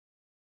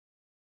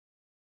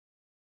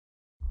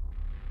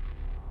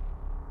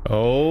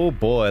Oh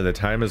boy, the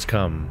time has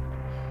come.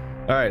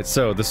 Alright,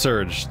 so the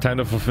Surge. Time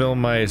to fulfill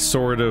my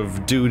sort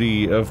of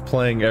duty of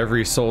playing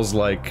every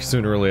Souls-like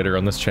sooner or later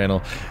on this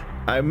channel.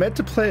 I meant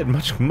to play it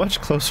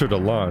much closer to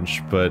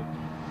launch, but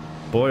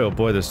boy oh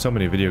boy, there's so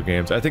many video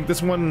games. I think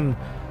this one...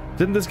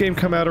 Didn't this game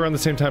come out around the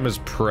same time as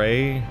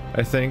Prey,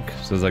 I think?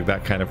 So there's like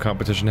that kind of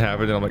competition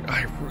happened, and I'm like,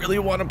 I really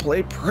want to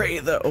play Prey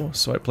though,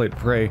 so I played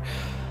Prey.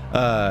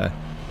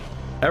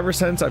 Ever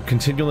since, I've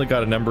continually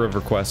got a number of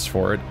requests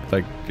for it.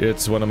 Like,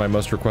 it's one of my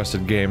most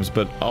requested games,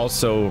 but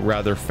also,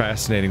 rather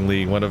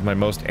fascinatingly, one of my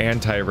most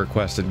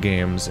anti-requested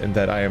games, in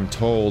that I am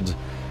told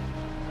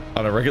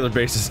on a regular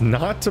basis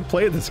not to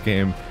play this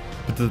game,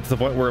 but to the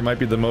point where it might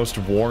be the most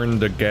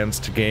warned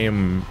against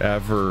game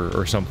ever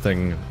or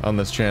something on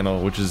this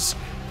channel, which is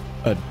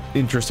an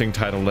interesting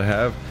title to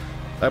have.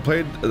 I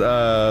played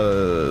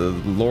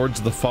Lords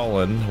of the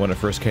Fallen when it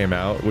first came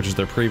out, which is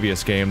their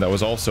previous game that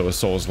was also a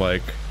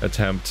Souls-like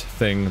attempt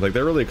thing. Like,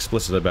 they're really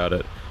explicit about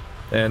it.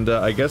 And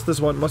I guess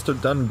this one must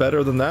have done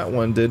better than that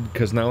one did,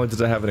 because not only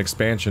does it have an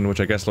expansion, which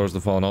I guess Lords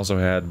of the Fallen also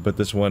had, but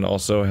this one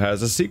also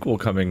has a sequel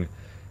coming.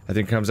 I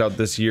think it comes out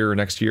this year or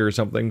next year or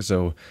something,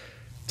 so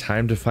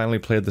time to finally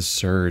play the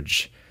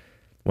Surge.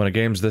 When a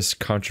game's this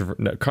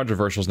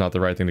controversial is not the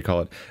right thing to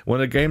call it.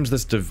 When a game's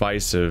this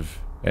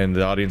divisive, and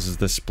the audience is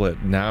this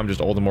split, now I'm just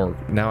all the more,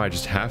 now I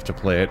just have to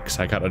play it, because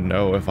I gotta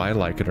know if I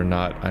like it or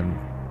not. I'm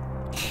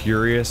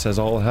curious as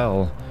all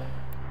hell.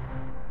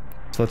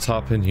 So let's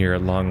hop in here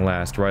at long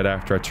last, right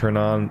after I turn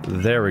on,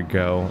 there we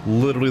go.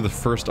 Literally the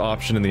first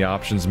option in the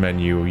options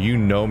menu. You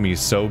know me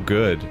so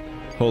good.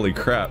 Holy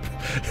crap.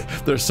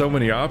 There's so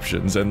many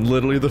options, and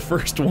literally the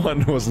first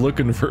one was look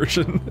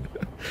inversion.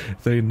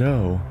 They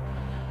know.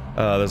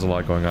 There's a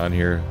lot going on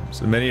here.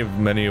 So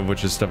many of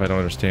which is stuff I don't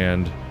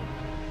understand.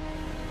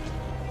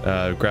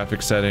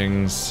 Graphic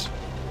settings.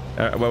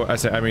 Well,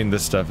 I mean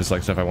this stuff is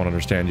like stuff I won't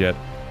understand yet.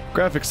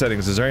 Graphic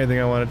settings, is there anything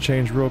I want to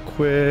change real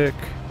quick?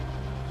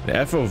 An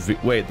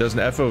FOV, wait, there's an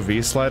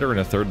FOV slider in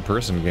a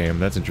third-person game.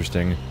 That's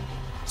interesting.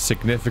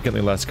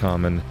 Significantly less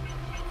common.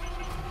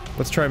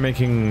 Let's try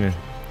making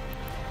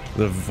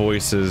the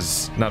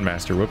voices, not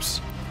master,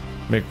 whoops.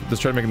 Let's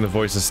try making the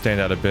voices stand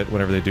out a bit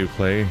whenever they do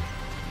play.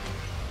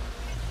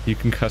 You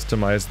can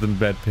customize the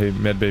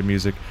medbay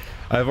music.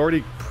 I've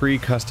already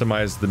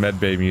pre-customized the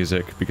medbay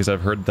music because I've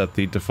heard that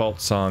the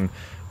default song,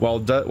 while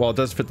it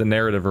does fit the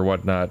narrative or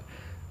whatnot,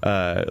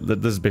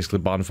 this is basically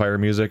bonfire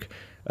music.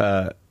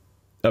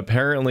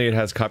 Apparently it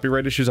has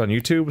copyright issues on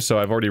YouTube, so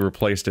I've already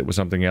replaced it with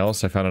something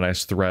else. I found a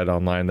nice thread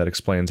online that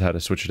explains how to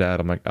switch it out.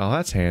 I'm like, oh,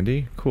 that's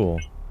handy. Cool.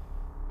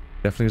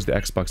 Definitely use the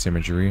Xbox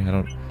imagery.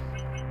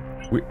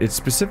 It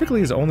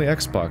specifically is only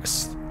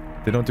Xbox.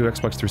 They don't do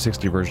Xbox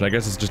 360 version. I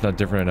guess it's just not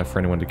different enough for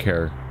anyone to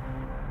care.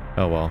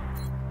 Oh well.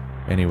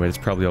 Anyway, that's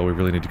probably all we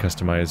really need to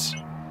customize.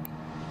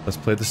 Let's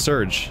play the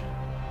Surge.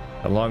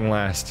 At long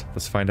last,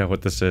 let's find out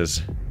what this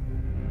is.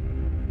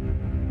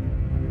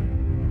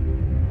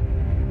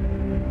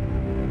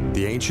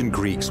 The ancient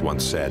Greeks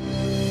once said,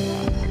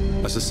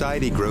 "A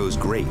society grows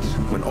great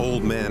when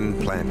old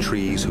men plant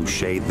trees whose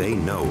shade they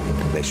know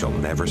they shall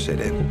never sit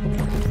in."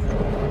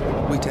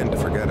 We tend to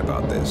forget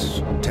about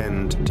this,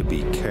 tend to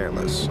be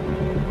careless,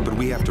 but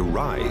we have to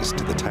rise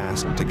to the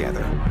task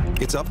together.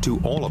 It's up to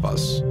all of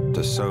us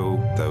to sow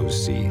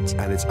those seeds,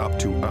 and it's up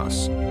to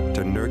us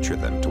to nurture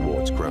them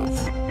towards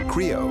growth.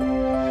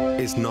 Creo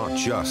is not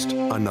just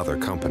another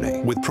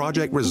company. With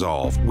Project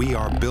Resolve, we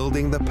are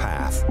building the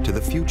path to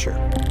the future.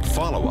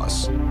 Follow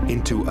us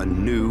into a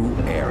new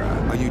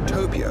era, a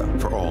utopia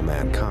for all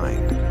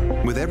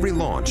mankind. With every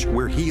launch,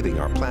 we're healing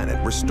our planet,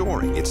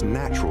 restoring its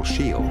natural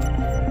shield.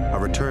 A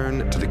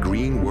return to the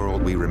green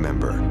world we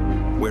remember,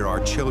 where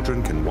our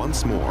children can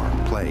once more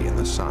play in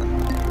the sun.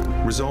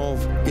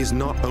 Resolve is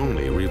not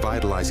only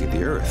revitalizing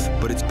the Earth,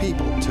 but its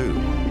people too.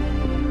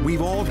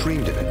 We've all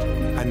dreamed of it,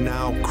 and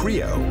now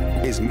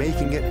Creo is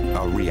making it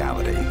a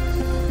reality.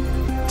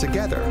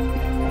 Together,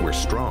 we're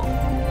strong.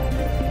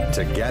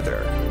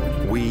 Together,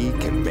 we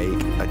can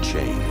make a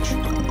change.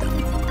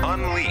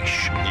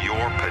 Unleash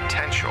your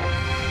potential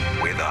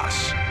with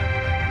us.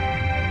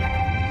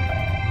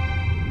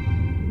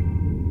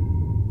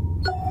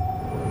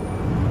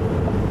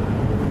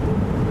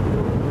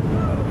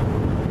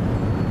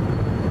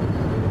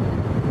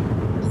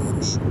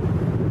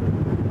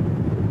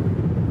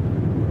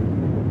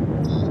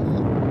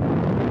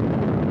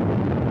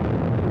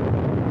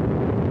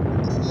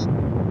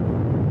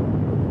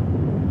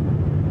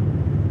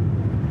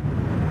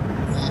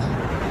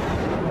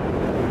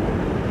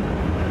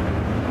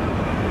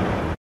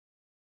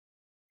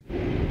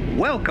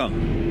 Welcome.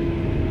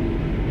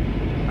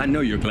 I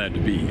know you're glad to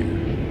be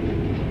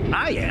here.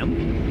 I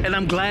am, and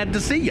I'm glad to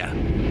see ya.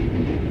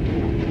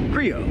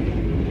 Creo,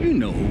 you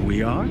know who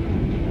we are,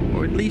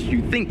 or at least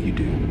you think you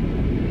do.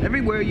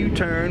 Everywhere you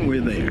turn,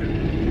 we're there,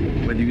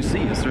 whether you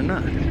see us or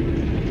not.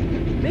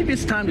 Maybe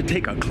it's time to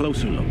take a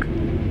closer look.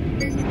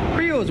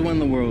 Creo is one of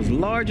the world's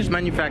largest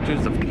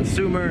manufacturers of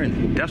consumer and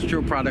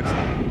industrial products,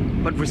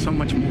 but we're so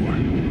much more.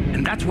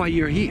 And that's why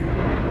you're here.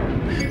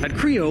 At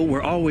Creo,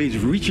 we're always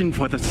reaching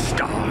for the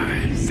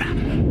stars. See,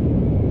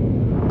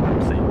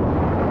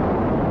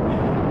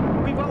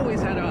 we've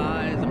always had our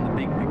eyes on the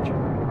big picture.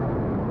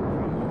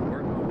 From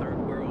work in the third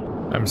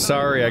world. I'm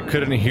sorry, I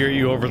couldn't hear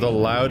you over the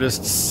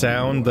loudest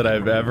sound that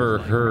I've ever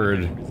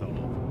heard.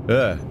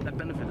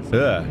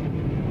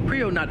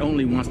 Creo not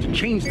only wants to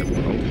change the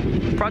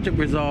world, Project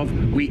Resolve,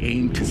 we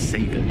aim to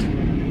save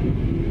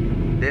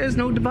it. There's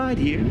no divide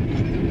here.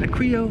 At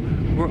Creo,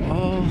 we're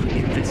all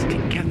in this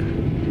together.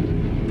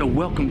 So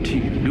welcome to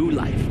your new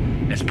life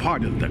as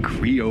part of the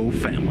Creo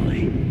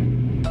family.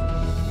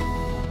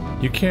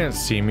 You can't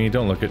see me.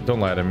 Don't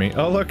lie to me.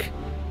 Oh look,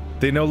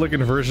 the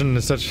no-looking version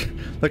is such.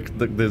 Look,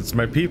 it's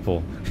my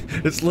people.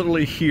 It's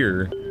literally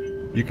here.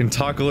 You can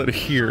toggle it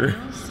here.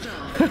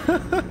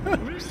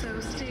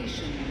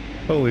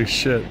 Holy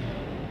shit.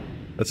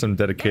 That's some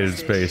dedicated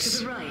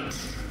space. Look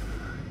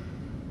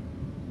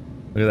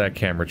at that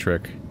camera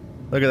trick.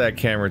 Look at that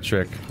camera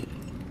trick.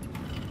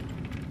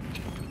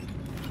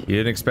 You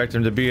didn't expect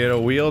him to be in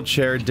a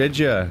wheelchair, did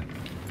ya?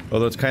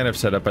 Although it's kind of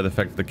set up by the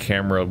fact that the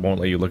camera won't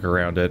let you look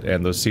around it,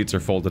 and those seats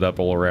are folded up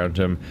all around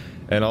him.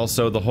 And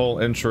also, the whole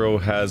intro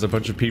has a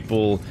bunch of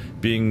people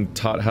being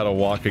taught how to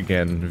walk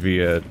again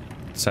via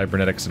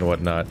cybernetics and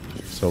whatnot.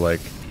 So, like,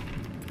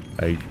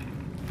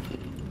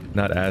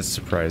 not as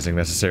surprising,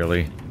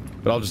 necessarily.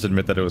 But I'll just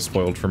admit that it was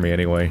spoiled for me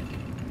anyway.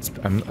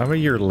 I'm a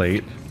year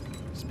late.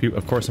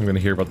 Of course I'm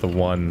gonna hear about the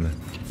one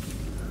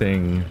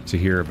thing to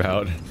hear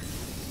about.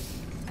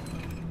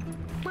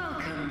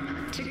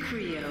 Welcome to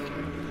Creo.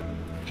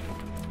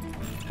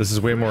 This is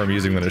way more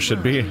amusing than it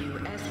should be.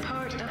 As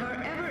part of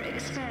our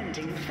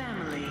ever-expanding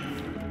family.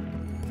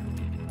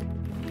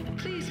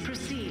 Please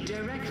proceed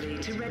directly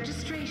to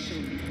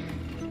registration.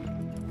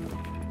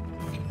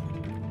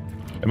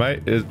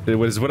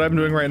 Is what I'm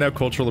doing right now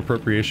cultural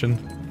appropriation?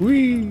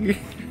 Whee!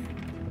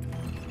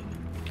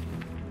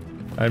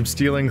 I'm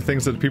stealing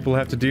things that people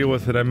have to deal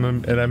with, and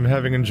I'm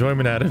having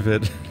enjoyment out of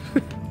it.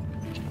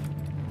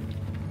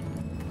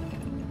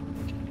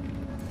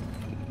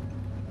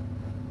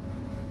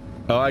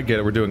 Oh, I get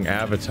it. We're doing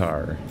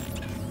Avatar.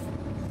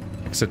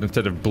 Except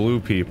instead of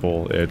blue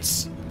people,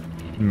 it's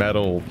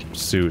metal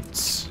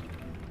suits.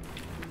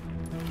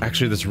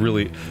 Actually, this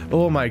really...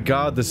 Oh my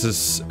god, this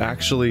is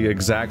actually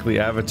exactly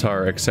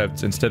Avatar,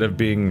 except instead of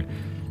being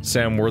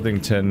Sam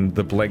Worthington,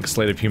 the blank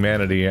slate of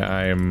humanity,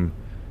 I'm...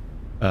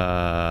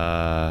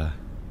 the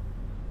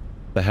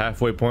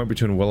halfway point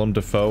between Willem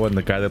Dafoe and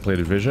the guy that played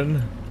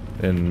Vision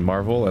in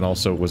Marvel, and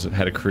also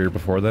had a career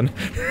before then.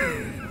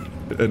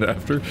 And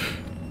after.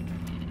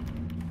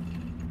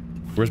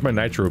 Where's my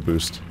nitro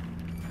boost?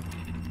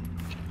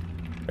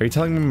 Are you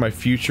telling me my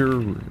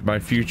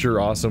future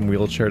awesome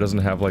wheelchair doesn't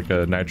have like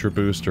a nitro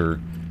boost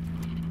or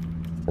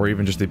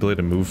even just the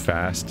ability to move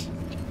fast?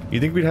 You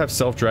think we'd have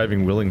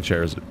self-driving wheeling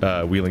chairs?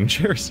 You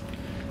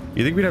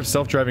think we'd have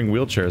self-driving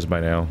wheelchairs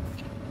by now?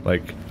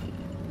 Like,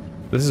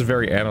 this is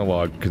very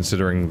analog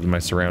considering my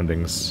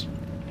surroundings.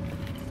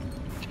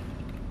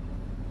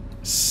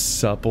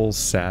 Supple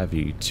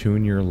savvy,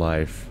 tune your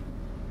life.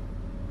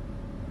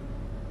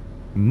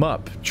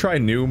 Mup, try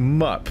new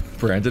Mup,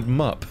 branded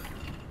Mup.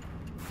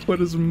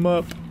 What is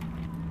Mup?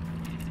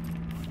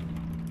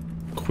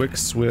 Quick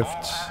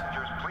Swift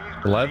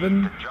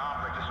 11?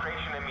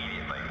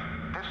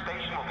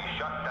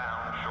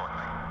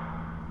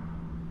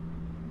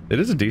 It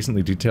is a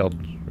decently detailed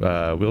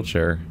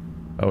wheelchair.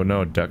 Oh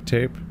no, duct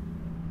tape?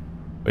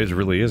 It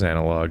really is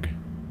analog.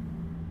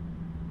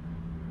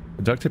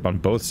 The duct tape on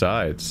both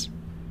sides.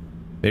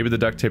 Maybe the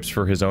duct tape's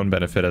for his own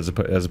benefit as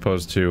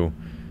opposed to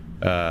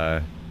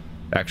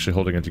actually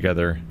holding it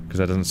together, because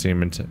that doesn't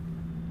seem into...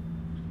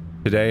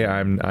 Today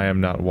I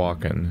am not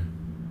walking.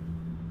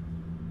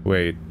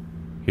 Wait,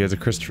 he has a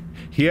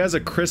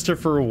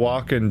Christopher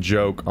Walken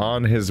joke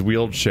on his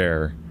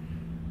wheelchair.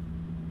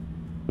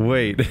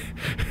 Wait.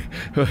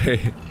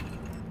 Wait.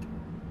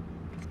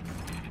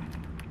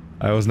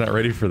 I was not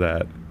ready for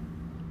that.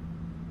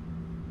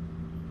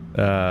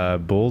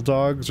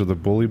 Bulldogs or the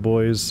Bully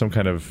Boys, some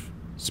kind of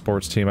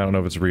sports team. I don't know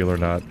if it's real or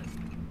not.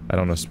 I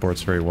don't know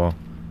sports very well.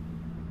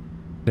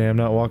 Damn,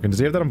 not walking. Does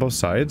he have that on both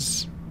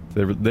sides?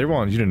 They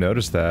wanted you to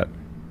notice that.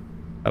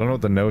 I don't know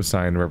what the no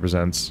sign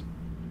represents.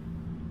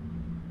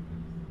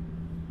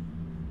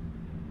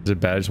 Is it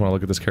bad? I just want to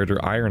look at this character.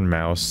 Iron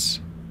Mouse.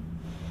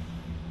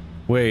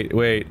 Wait,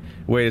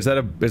 is that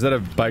a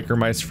Biker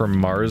Mice from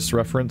Mars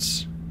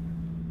reference?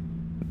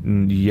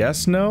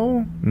 Yes,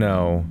 no?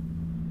 No.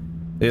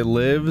 It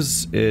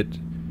lives, it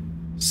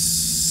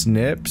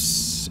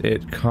snips,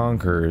 it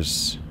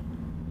conquers.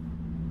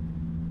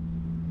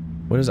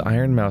 What is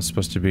Iron Mouse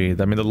supposed to be?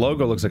 I mean, the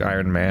logo looks like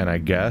Iron Man, I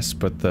guess,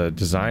 but the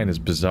design is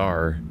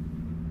bizarre.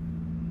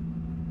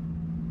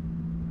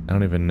 I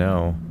don't even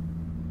know.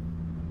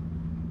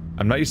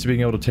 I'm not used to being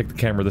able to take the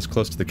camera this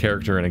close to the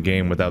character in a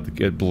game without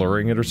it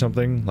blurring it or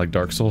something, like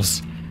Dark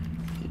Souls.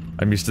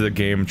 I'm used to the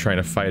game trying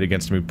to fight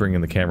against me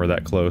bringing the camera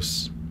that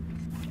close.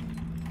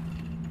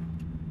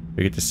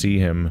 We get to see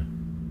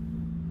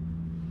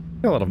him.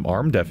 Got a lot of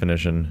arm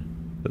definition.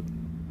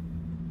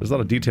 There's a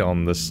lot of detail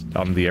on this,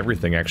 on the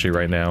everything actually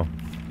right now.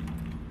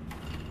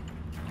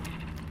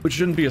 Which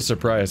shouldn't be a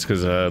surprise,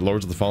 because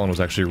Lords of the Fallen was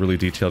actually a really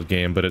detailed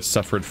game, but it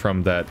suffered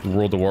from that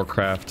World of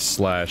Warcraft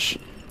slash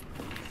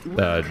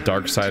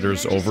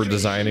Darksiders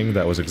over-designing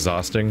that was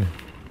exhausting.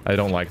 I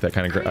don't like that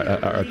kind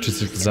of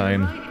artistic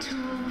design. The right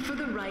tool for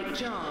the right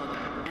job,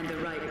 and the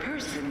right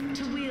person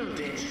to wield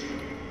it.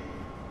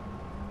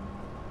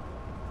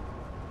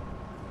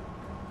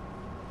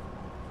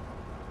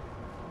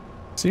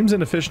 Seems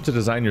inefficient to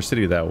design your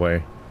city that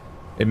way.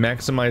 It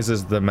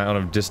maximizes the amount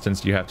of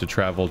distance you have to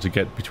travel to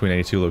get between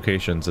any two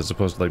locations, as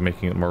opposed to like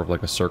making it more of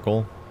like a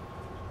circle.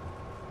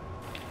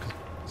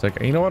 It's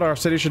like, you know what our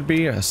city should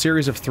be? A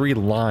series of 3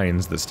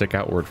 lines that stick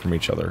outward from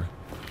each other.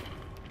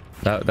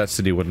 That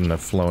city wouldn't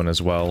have flown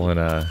as well in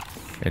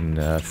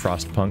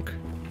Frostpunk.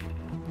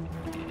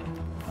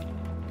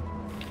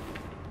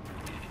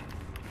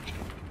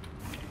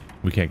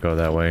 We can't go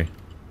that way.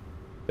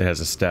 It has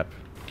a step.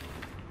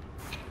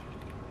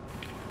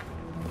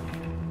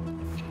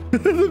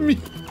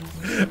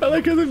 I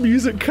like how the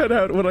music cut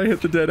out when I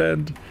hit the dead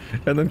end,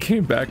 and then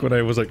came back when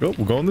I was like, "Oh,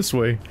 we're going this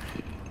way."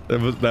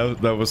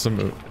 That was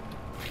some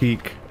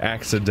peak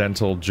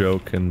accidental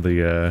joke in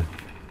the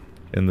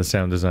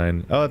sound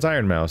design. Oh, it's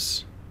Iron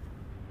Mouse.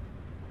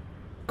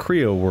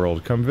 Creo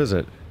World, come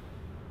visit.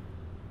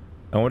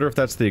 I wonder if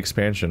that's the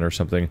expansion or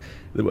something.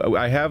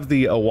 I have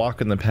the A Walk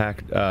in the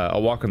Park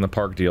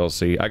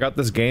DLC. I got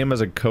this game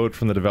as a code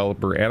from the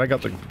developer, and I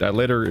got the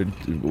later,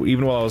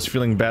 even while I was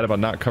feeling bad about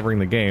not covering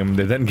the game,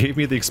 they then gave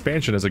me the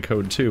expansion as a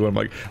code too. I'm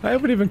like, I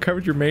haven't even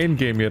covered your main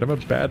game yet. I'm a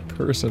bad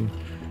person.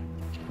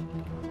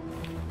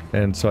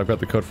 And so I've got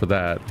the code for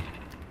that.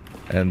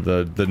 And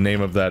the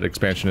name of that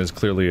expansion is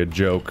clearly a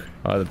joke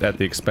at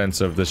the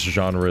expense of this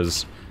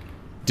genre's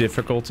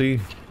difficulty.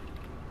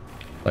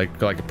 Like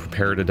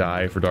Prepare to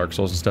Die for Dark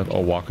Souls and stuff.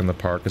 A Walk in the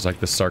Park is like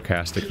this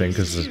sarcastic thing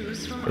because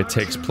it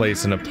takes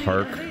place in a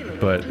park,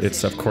 but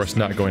it's of course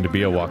not going to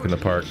be a walk in the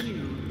park.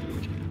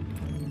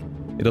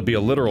 It'll be a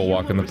literal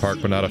walk in the park,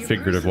 but not a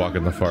figurative walk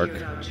in the park.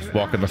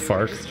 Walk in the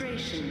park.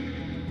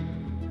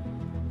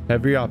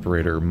 Heavy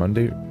operator,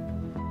 Monday,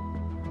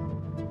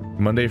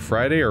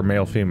 Friday, or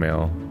male,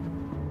 female?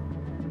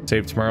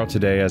 Save tomorrow,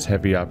 today as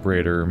heavy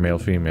operator, male,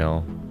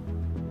 female,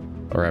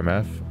 or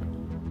MF.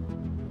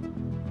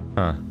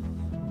 Huh.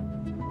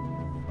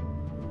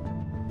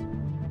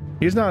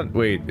 He's not.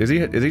 Wait, is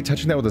he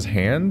touching that with his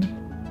hand?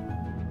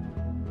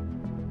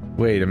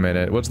 Wait a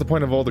minute. What's the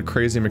point of all the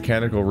crazy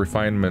mechanical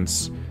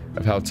refinements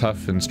of how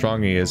tough and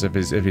strong he is if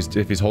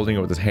he's holding it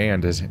with his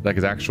hand, like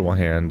his actual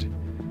hand?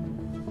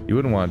 You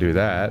wouldn't want to do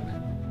that.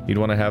 You'd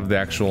want to have the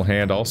actual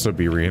hand also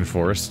be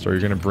reinforced, or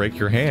you're gonna break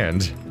your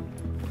hand.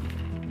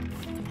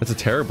 That's a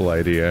terrible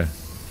idea.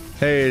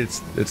 Hey, it's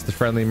the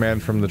friendly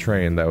man from the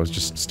train that was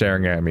just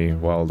staring at me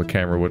while the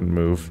camera wouldn't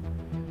move.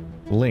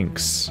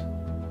 Links.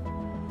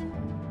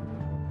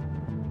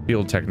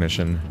 Field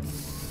technician.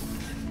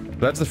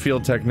 That's the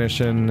field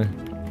technician,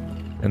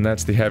 and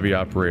that's the heavy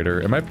operator.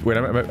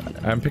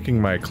 I'm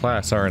picking my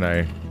class, aren't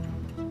I?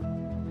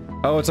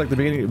 Oh, it's like the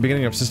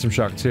beginning of System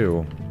Shock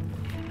 2.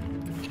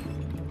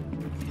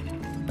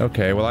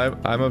 Okay, well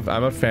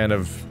I'm a fan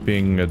of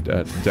being a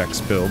Dex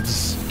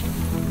builds.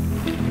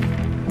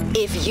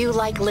 If you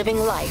like living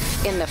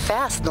life in the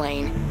fast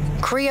lane,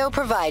 Creo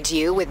provides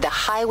you with the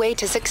highway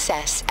to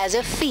success as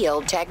a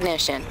field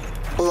technician.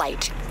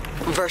 Light,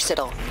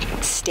 versatile,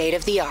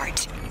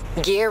 state-of-the-art.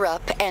 Gear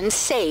up and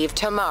save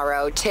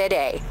tomorrow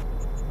today.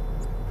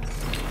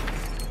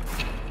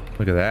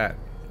 Look at that.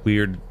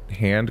 Weird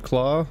hand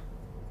claw.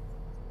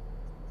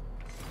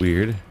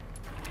 Weird.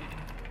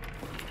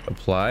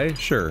 Apply?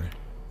 Sure.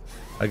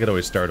 I could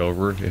always start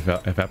over if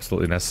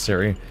absolutely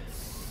necessary.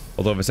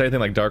 Although if it's anything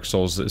like Dark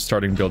Souls, the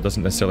starting build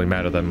doesn't necessarily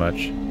matter that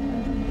much.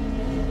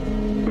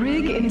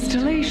 Rig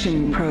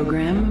installation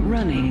program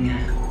running.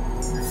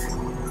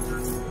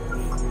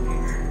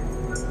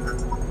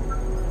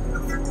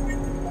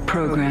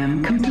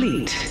 Program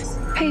complete.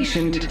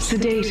 Patient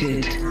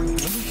sedated.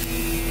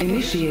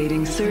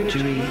 Initiating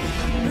surgery.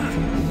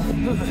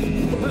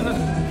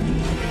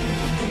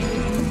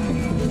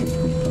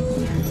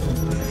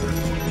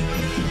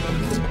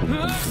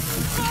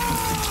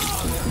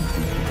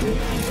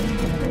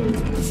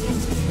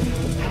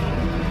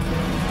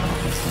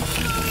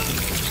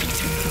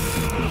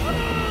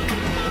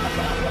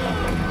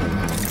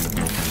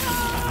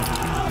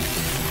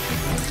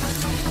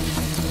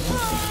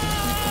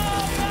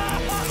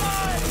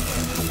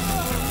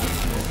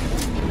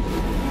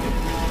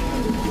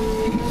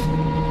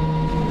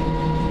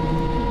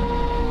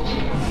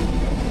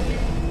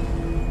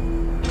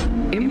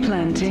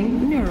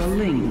 Implanting neural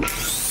link.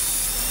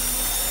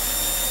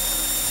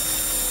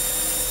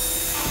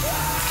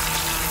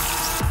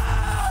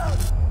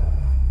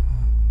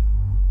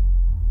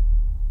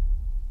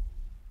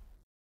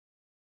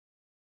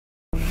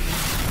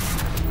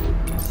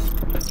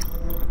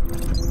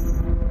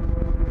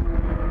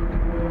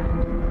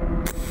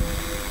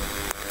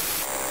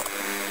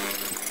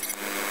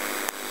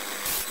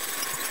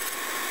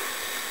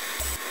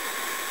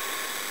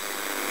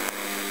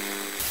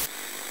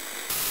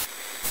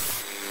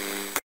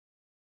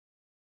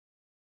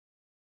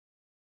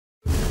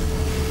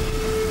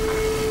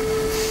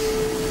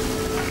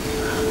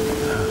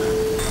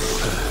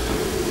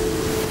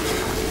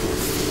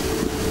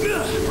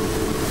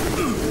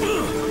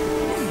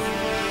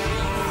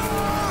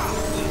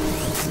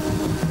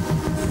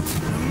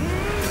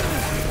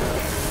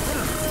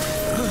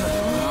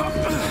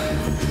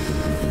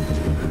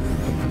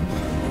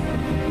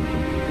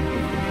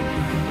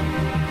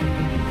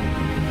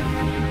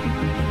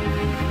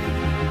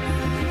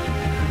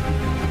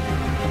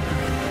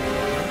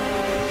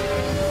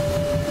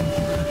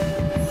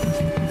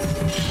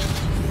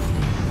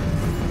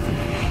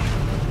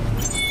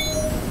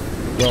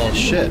 and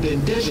shit. have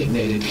been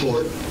designated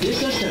for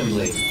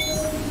disassembly.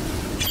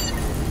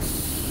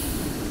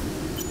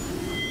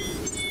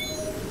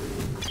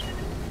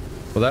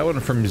 Well, that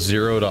went from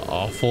 0 to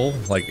awful,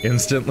 like,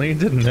 instantly,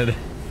 didn't it?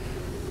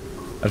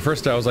 At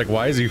first I was like,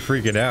 why is he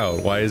freaking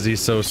out? Why is he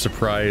so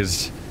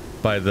surprised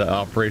by the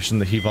operation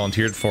that he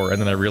volunteered for?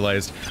 And then I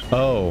realized,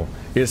 oh,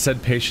 it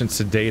said patient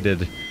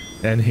sedated,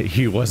 and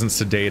he wasn't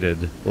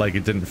sedated. Like,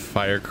 it didn't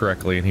fire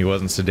correctly, and he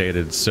wasn't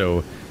sedated,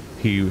 so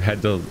he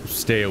had to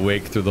stay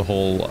awake through the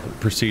whole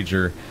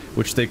procedure,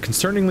 which they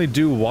concerningly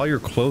do while your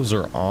clothes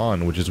are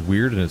on, which is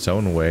weird in its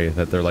own way,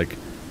 that they're, like,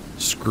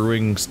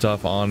 screwing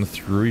stuff on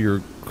through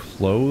your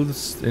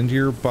clothes into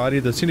your body.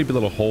 There seem to be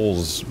little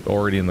holes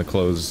already in the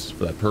clothes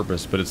for that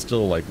purpose, but it's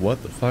still like,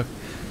 what the fuck?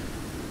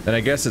 And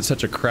I guess it's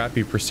such a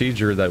crappy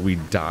procedure that we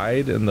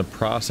died in the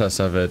process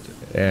of it,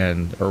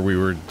 or we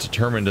were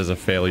determined as a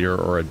failure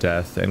or a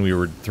death, and we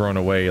were thrown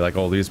away like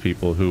all these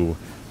people who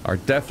are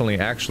definitely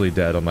actually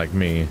dead, unlike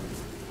me.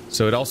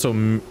 So it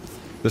also,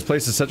 this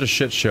place is such a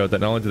shit show that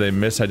not only do they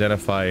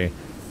misidentify,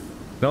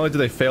 not only do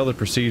they fail the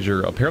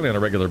procedure, apparently on a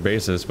regular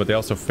basis, but they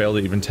also fail to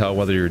even tell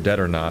whether you're dead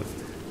or not.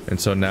 And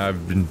so now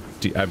I've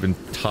been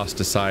tossed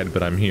aside,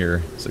 but I'm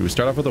here. So we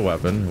start off with a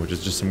weapon, which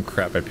is just some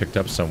crap I picked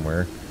up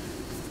somewhere.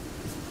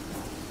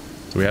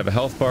 So we have a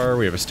health bar,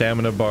 we have a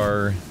stamina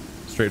bar,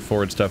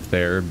 straightforward stuff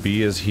there.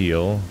 B is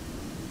heal,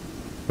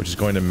 which is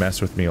going to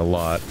mess with me a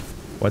lot.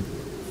 What?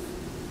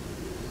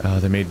 Oh,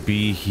 they made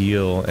B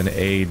heal and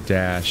A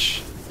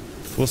dash.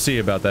 We'll see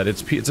about that.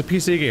 It's a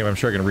PC game. I'm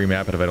sure I can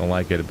remap it if I don't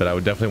like it, but I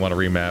would definitely want to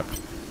remap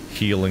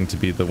healing to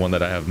be the one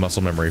that I have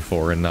muscle memory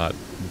for, and not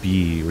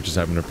B, which is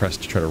having to press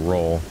to try to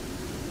roll.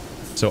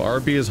 So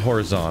RB is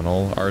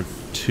horizontal,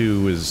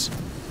 R2 is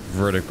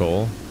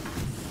vertical,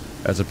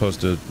 as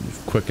opposed to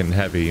quick and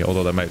heavy,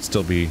 although that might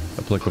still be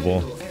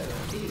applicable.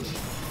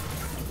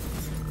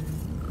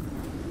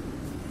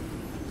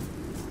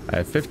 I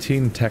have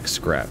 15 tech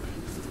scrap.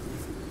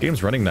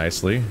 Game's running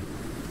nicely.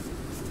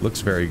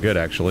 Looks very good,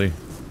 actually.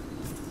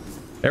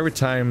 Every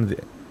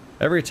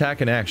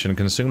attack and action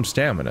consumes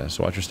stamina,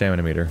 so watch your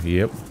stamina meter.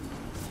 Yep.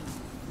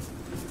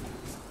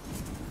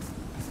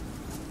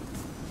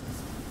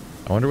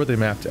 I wonder what they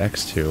mapped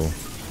X to.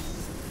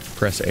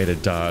 Press A to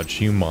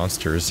dodge. You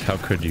monsters, how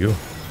could you?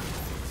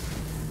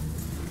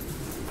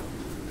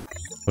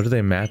 What do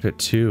they map it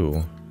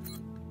to?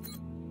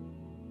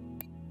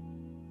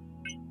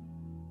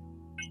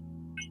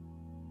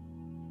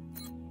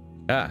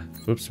 Ah,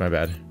 oops, my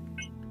bad.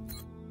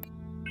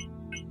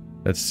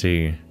 Let's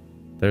see.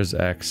 There's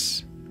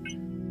X.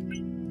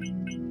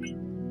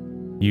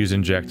 Use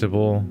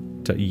injectable.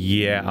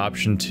 Yeah,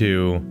 option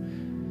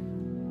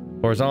 2.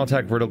 Horizontal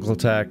attack, vertical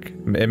attack.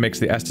 It makes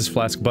the Estus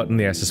Flask button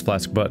the Estus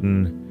Flask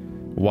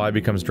button. Y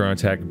becomes drone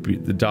attack.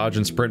 The dodge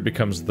and sprint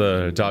becomes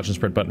the dodge and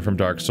sprint button from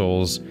Dark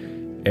Souls.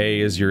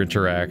 A is your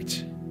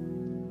interact.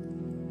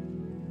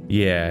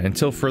 Yeah,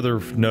 until further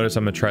notice,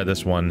 I'm gonna try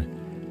this one.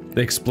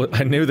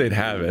 I knew they'd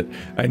have it.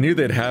 I knew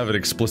they'd have an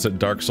explicit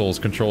Dark Souls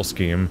control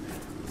scheme.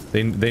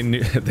 They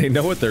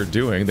know what they're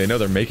doing. They know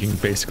they're making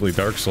basically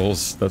Dark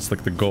Souls. That's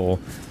like the goal.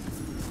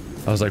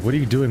 I was like, what are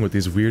you doing with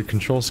these weird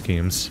control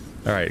schemes?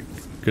 All right,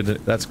 good.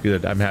 That's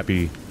good. I'm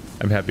happy.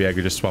 I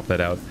could just swap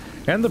that out.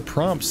 And the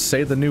prompts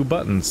say the new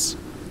buttons.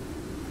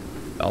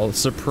 A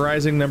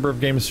surprising number of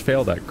games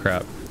fail that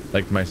crap.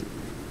 Like my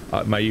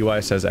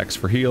UI says X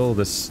for heal.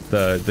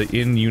 The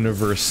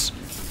in-universe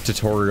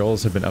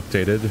tutorials have been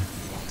updated.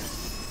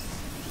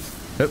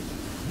 Yep.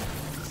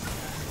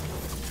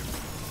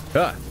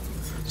 Ah!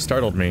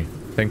 Startled me.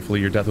 Thankfully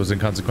your death was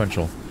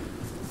inconsequential.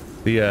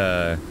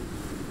 The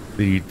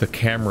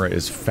camera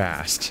is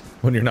fast.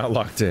 When you're not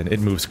locked in, it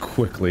moves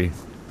quickly.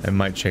 I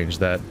might change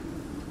that.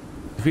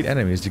 Defeat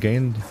enemies to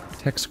gain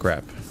tech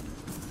scrap.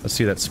 Let's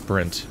see that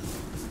sprint.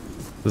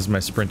 This is my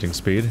sprinting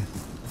speed.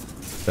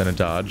 Then a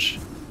dodge.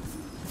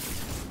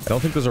 I don't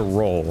think there's a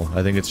roll.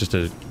 I think it's just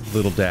a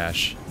little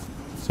dash.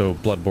 So,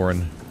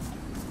 Bloodborne.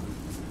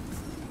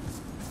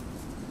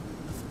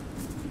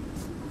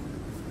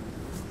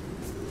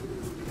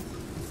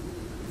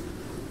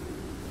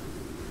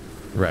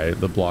 Right,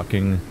 the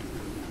blocking.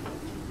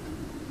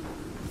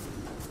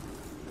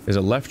 Is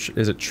it left?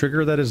 Is it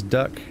trigger that is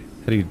duck?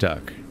 How do you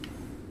duck?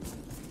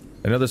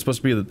 I know there's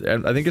supposed to be. I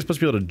think you're supposed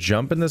to be able to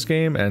jump in this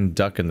game and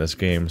duck in this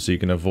game, so you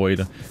can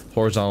avoid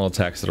horizontal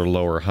attacks that are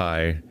low or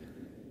high.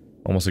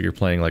 Almost like you're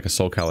playing like a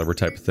Soul Calibur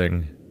type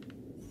thing.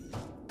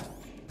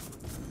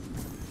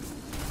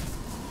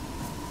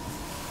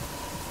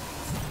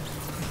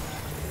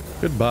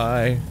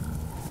 Goodbye.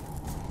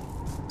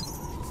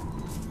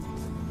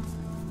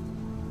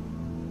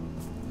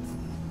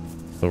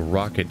 The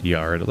Rocket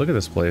Yard. Look at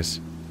this place.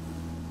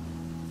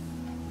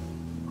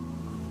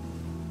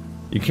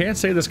 You can't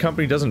say this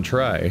company doesn't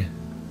try.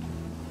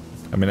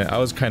 I mean, I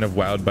was kind of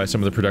wowed by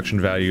some of the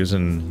production values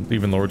and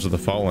even Lords of the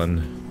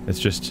Fallen. It's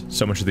just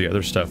so much of the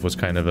other stuff was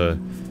kind of a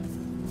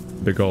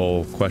big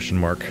ol' question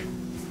mark.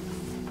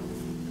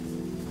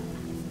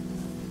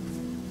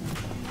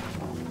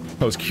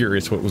 I was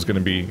curious what was going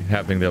to be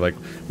happening there. Like,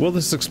 will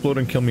this explode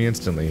and kill me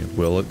instantly?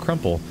 Will it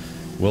crumple?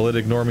 Will it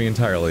ignore me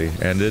entirely?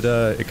 And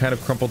it kind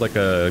of crumpled like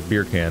a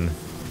beer can.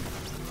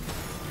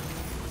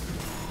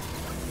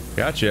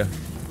 Gotcha.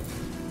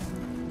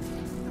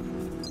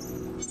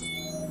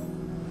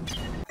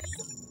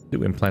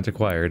 New implant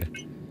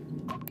acquired.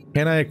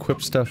 Can I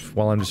equip stuff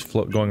while I'm just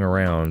going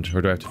around,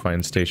 or do I have to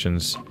find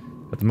stations?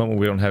 At the moment,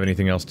 we don't have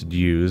anything else to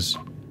use.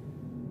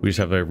 We just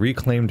have a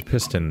reclaimed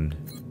piston.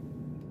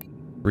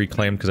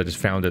 Reclaimed because I just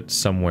found it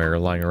somewhere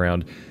lying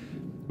around.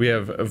 We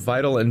have a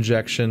vital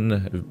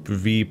injection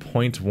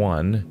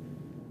V.1.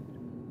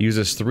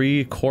 Uses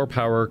 3 core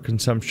power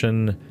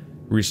consumption,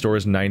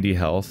 restores 90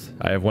 health.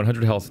 I have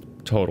 100 health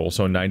total,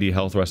 so 90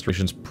 health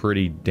restoration's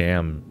pretty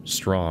damn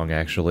strong,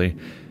 actually.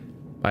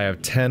 I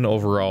have 10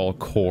 overall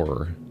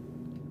core.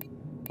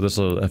 This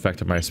will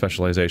affect my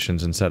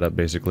specializations and setup,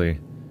 basically.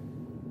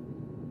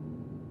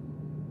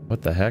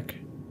 What the heck?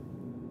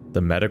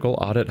 The medical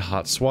audit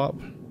hot swap?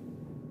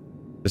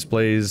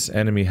 Displays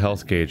enemy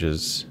health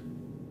gauges.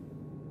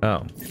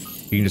 Oh.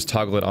 You can just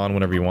toggle it on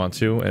whenever you want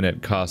to, and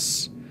it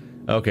costs...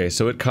 Okay,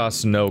 so it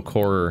costs no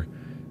core,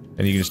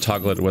 and you can just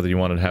toggle it whether you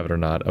want to have it or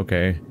not.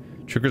 Okay.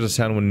 Triggers a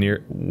sound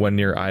when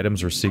near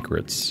items or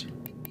secrets.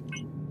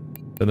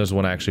 Then there's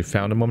one I actually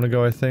found a moment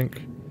ago, I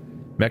think.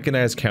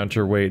 Mechanized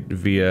counterweight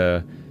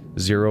via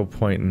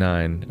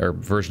 0.9, or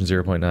version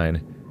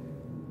 0.9.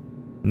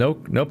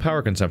 No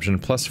power consumption,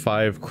 plus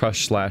 5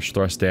 crush /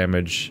 thrust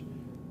damage,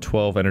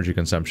 12 energy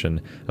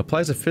consumption.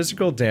 Applies a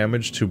physical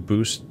damage to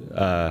boost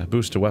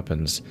to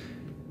weapons.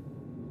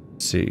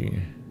 Let's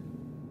see.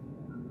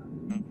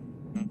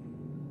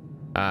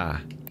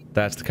 Ah,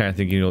 that's the kind of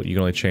thing you can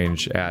only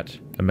change at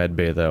a med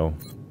bay, though.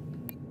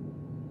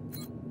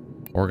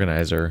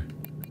 Organizer.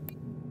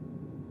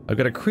 I've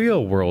got a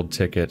Creo World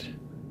ticket.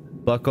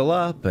 Buckle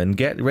up and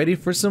get ready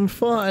for some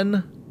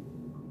fun.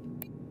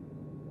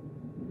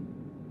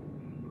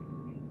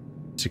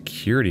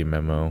 Security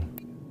memo.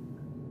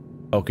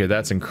 Okay,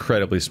 that's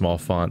incredibly small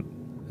font.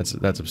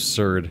 That's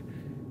absurd.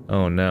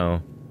 Oh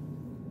no.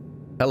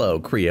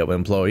 Hello, Creo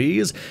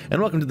employees, and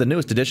welcome to the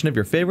newest edition of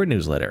your favorite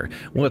newsletter.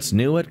 What's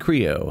new at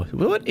Creo?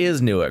 What is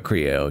new at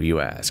Creo, you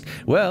ask?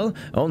 Well,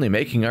 only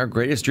making our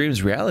greatest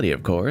dreams reality,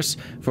 of course.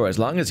 For as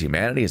long as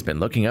humanity has been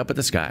looking up at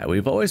the sky,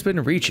 we've always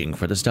been reaching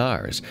for the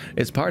stars.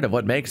 It's part of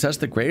what makes us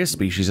the greatest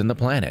species on the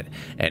planet.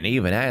 And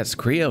even as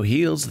Creo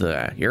heals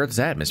the Earth's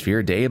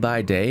atmosphere day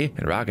by day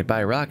and rocket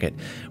by rocket,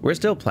 we're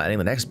still planning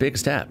the next big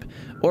step.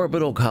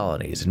 Orbital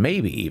colonies, and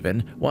maybe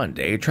even, one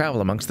day,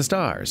 travel amongst the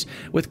stars.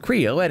 With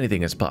Creo,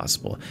 anything is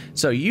possible.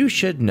 So you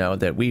should know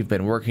that we've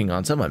been working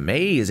on some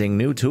amazing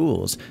new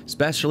tools,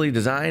 specially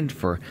designed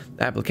for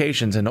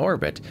applications in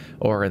orbit,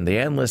 or in the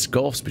endless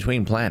gulfs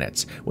between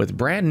planets, with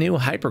brand new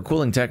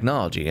hypercooling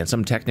technology and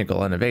some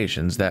technical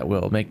innovations that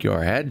will make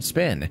your head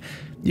spin.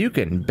 You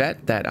can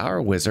bet that our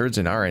wizards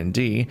in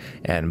R&D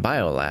and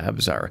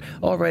biolabs are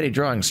already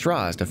drawing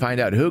straws to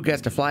find out who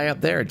gets to fly up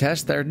there and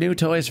test their new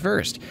toys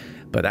first.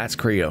 But that's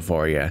Creo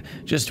for you.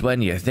 Just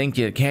when you think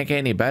it can't get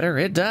any better,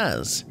 it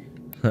does.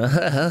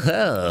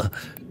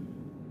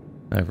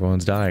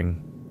 Everyone's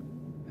dying.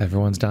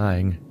 Everyone's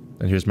dying.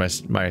 And here's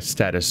my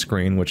status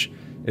screen, which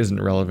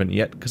isn't relevant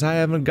yet because I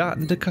haven't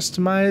gotten to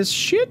customize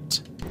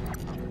shit.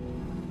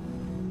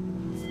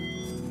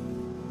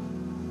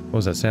 What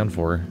was that sound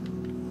for?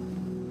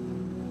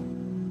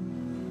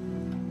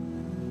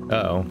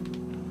 Uh-oh.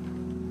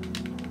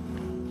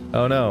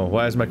 Oh no,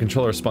 why has my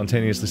controller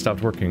spontaneously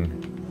stopped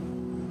working?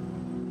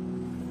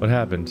 What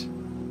happened?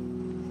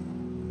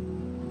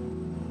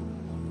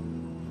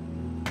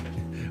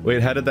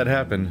 Wait, how did that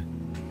happen?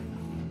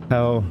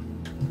 How...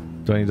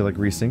 Do I need to, like,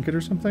 resync it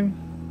or something?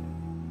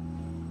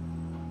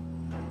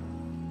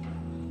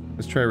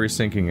 Let's try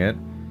resyncing it.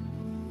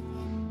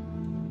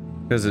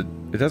 Because it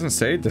doesn't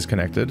say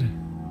disconnected.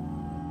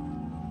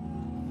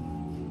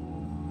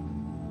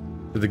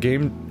 Did the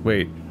game...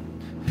 Wait.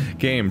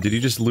 Game, did you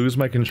just lose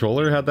my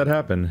controller? How'd that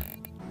happen?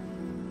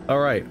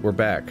 Alright, we're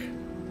back.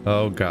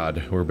 Oh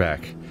god, we're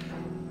back.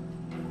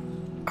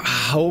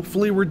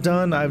 Hopefully we're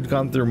done. I've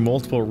gone through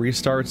multiple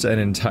restarts and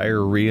entire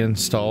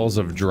reinstalls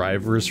of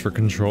drivers for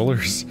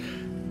controllers.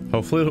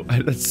 Hopefully,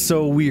 that's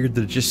so weird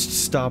that it just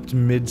stopped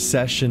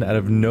mid-session out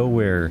of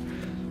nowhere.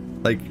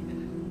 Like,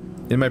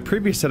 in my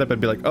previous setup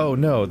I'd be like, oh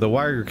no, the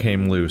wire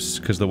came loose,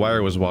 because the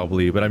wire was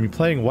wobbly, but I'm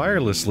playing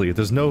wirelessly,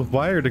 there's no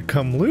wire to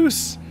come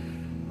loose.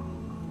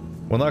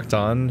 When locked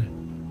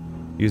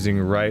on, using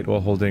right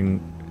while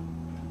holding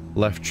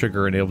left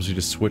trigger enables you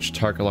to switch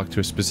target lock to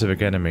a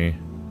specific enemy.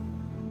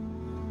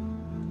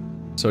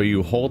 So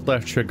you hold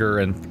left trigger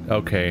and...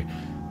 Okay,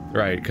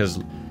 right, because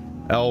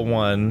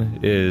L1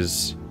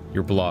 is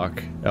your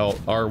block.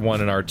 R1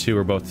 and R2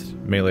 are both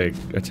melee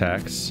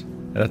attacks.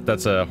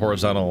 That's a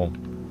horizontal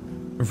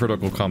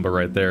vertical combo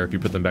right there if you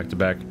put them back to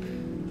back.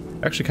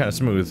 Actually kind of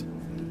smooth.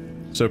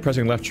 So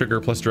pressing left trigger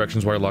plus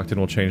directions while locked in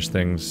will change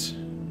things.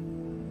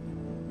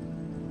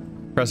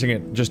 Pressing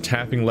it, just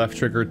tapping left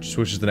trigger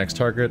switches the next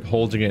target.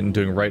 Holding it and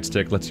doing right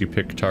stick lets you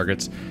pick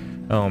targets.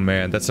 Oh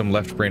man, that's some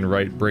left brain,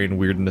 right brain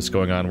weirdness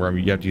going on where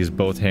you have to use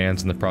both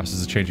hands in the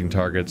process of changing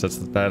targets. It's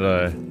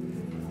gonna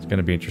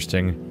be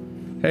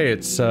interesting. Hey,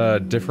 it's a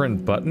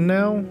different button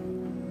now?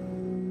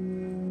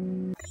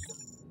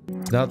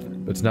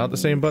 It's not the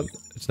same button.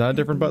 It's not a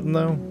different button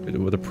though.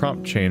 The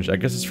prompt changed. I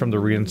guess it's from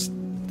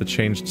the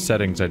changed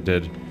settings I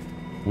did.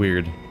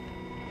 Weird.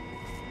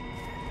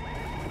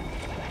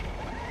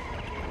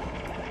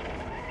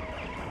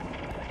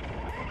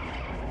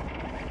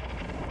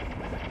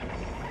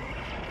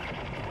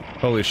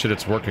 Holy shit,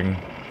 it's working.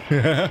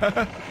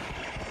 And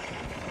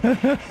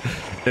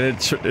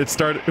it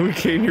started. We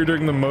came here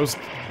during the most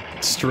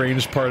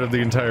strange part of the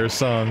entire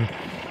song.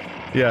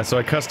 Yeah, so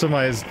I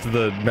customized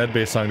the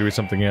medbay song to be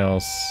something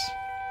else.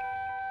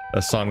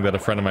 A song that a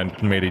friend of mine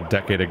made a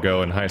decade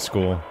ago in high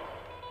school.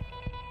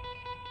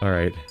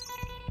 Alright.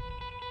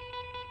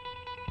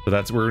 So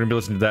we're gonna be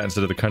listening to that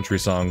instead of the country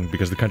song,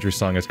 because the country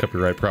song has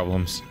copyright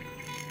problems.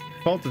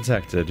 Fault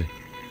detected.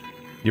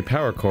 Your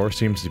power core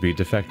seems to be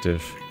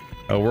defective.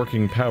 A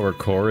working power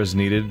core is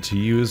needed to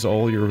use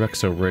all your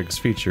exorig's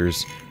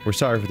features. We're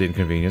sorry for the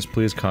inconvenience.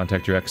 Please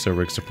contact your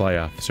exorig supply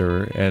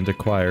officer and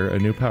acquire a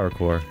new power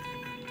core.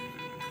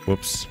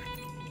 Whoops.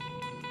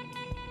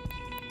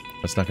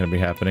 That's not going to be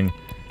happening.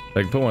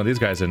 I can put one of these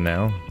guys in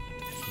now.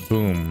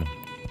 Boom.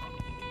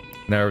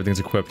 Now everything's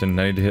equipped, and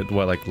I need to hit,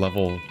 what, like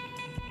level...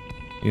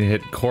 You need to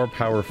hit core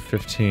power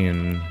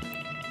 15.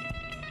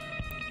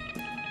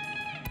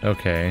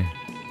 Okay.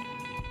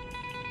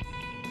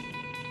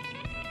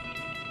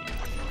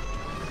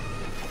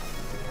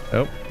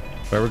 Oh,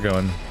 where we're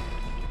going.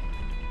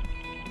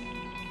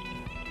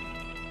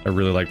 I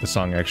really like the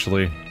song,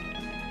 actually.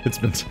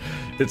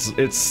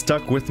 It's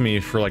stuck with me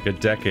for like a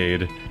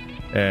decade,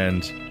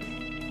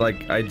 and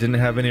like I didn't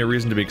have any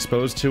reason to be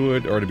exposed to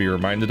it or to be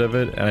reminded of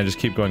it, and I just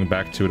keep going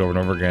back to it over and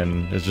over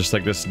again. It's just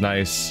like this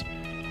nice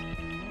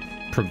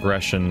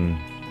progression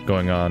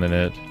going on in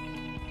it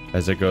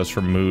as it goes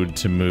from mood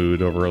to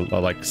mood over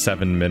like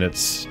 7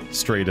 minutes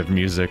straight of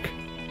music.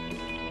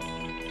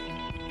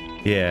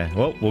 Yeah,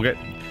 well, we'll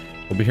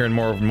be hearing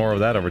more of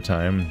that over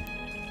time.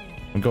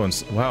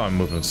 Wow, I'm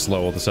moving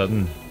slow all of a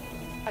sudden.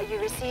 Are you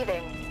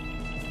receiving?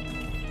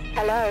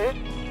 Hello?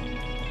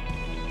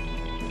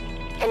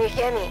 Can you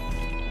hear me?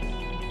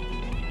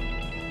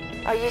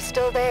 Are you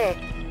still there?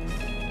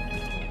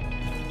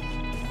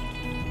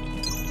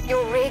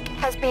 Your rig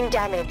has been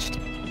damaged.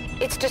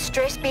 Its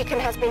distress beacon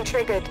has been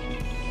triggered.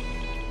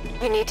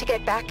 You need to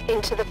get back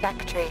into the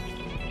factory.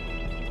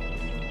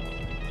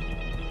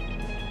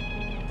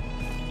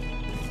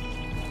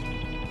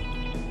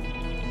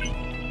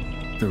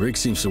 The rig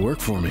seems to work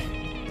for me.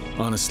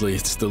 Honestly,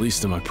 it's the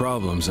least of my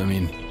problems. I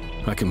mean,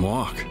 I can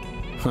walk.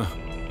 Huh.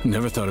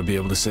 Never thought I'd be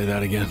able to say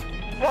that again.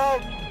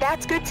 Well,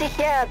 that's good to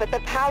hear, but the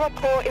power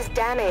core is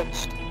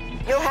damaged.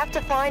 You'll have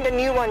to find a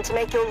new one to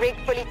make your rig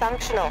fully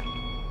functional.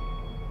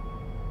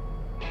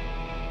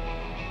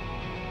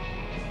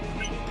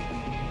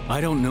 I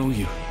don't know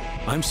you.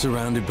 I'm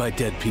surrounded by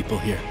dead people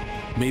here.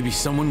 Maybe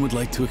someone would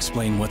like to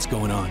explain what's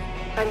going on.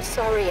 I'm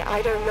sorry,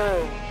 I don't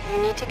know.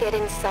 You need to get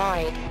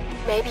inside.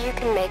 Maybe you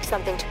can make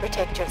something to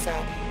protect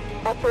yourself.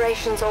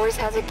 Operations always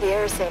has a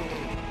gear assembly.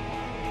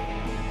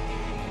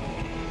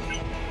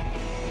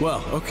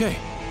 Well, okay.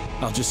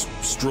 I'll just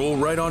stroll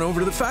right on over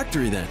to the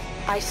factory then.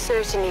 I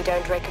certainly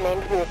don't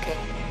recommend walking,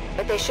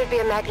 but there should be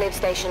a maglev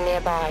station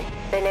nearby.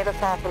 They're never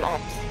far from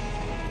ops.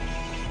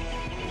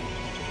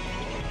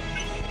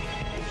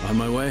 On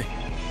my way.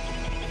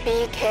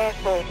 Be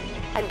careful,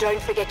 and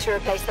don't forget to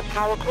replace the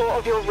power core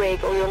of your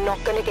rig or you're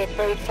not going to get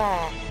very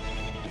far.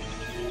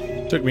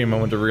 Took me a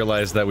moment to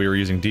realize that we were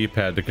using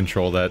D-pad to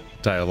control that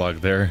dialogue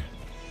there.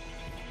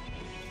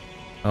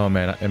 Oh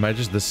man, am I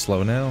just this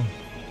slow now?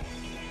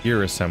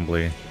 Gear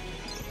assembly.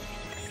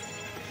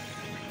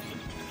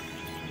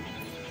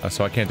 Oh,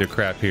 so I can't do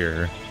crap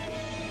here.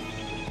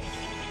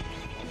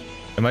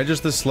 Am I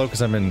just this slow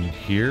because I'm in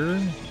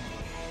here?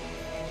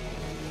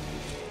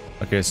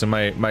 Okay, so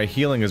my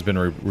healing has been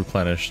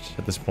replenished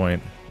at this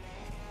point.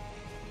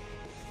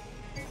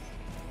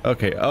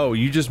 Okay, oh,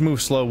 you just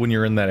move slow when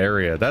you're in that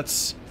area.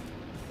 That's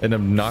an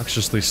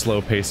obnoxiously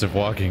slow pace of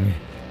walking.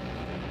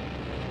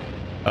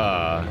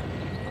 Hi.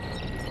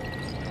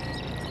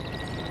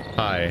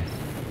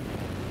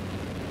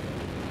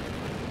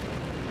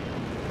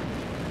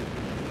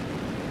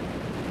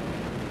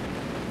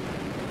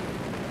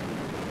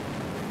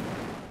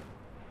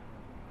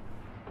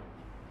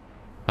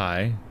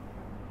 Hi.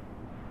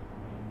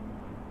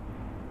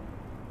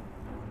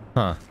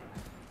 Huh.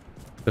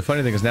 The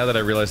funny thing is, now that I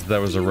realized that there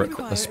was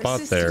a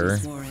spot there,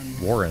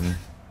 Warren.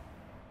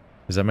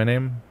 Is that my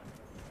name?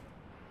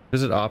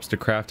 Visit ops to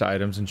craft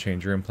items and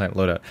change your implant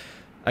loadout.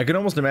 I could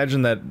almost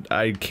imagine that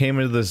I came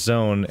into this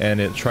zone and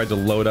it tried to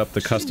load up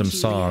the custom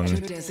song. And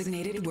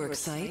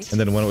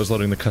then when it was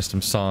loading the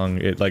custom song,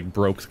 it like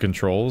broke the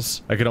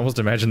controls. I could almost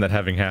imagine that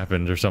having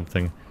happened or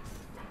something.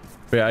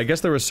 But yeah, I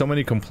guess there were so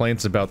many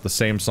complaints about the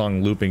same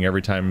song looping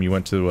every time you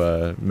went to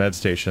a med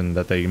station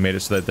that they made it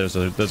so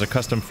that there's a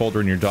custom folder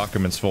in your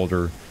documents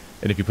folder,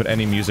 and if you put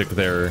any music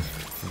there,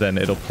 then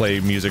it'll play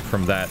music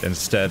from that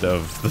instead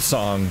of the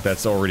song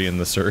that's already in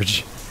the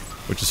surge,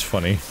 which is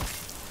funny.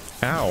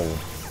 Ow.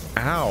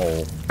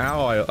 Ow.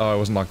 Ow, I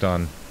wasn't locked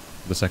on.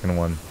 the second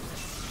one.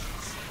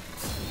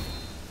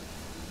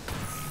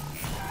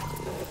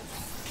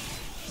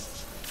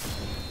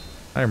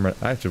 I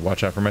have to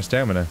watch out for my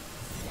stamina.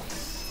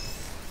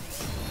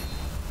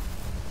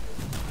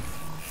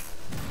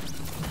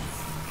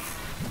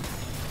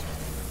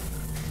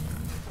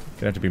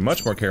 Gonna have to be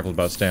much more careful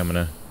about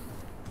stamina.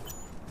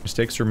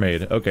 Mistakes were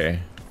made. Okay.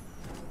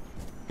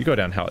 You go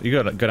down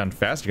go down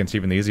fast against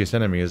even the easiest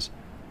enemies.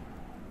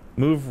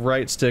 Move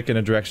right stick in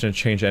a direction to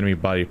change enemy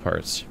body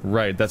parts.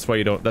 Right, that's why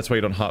you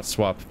don't hot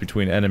swap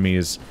between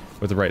enemies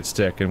with the right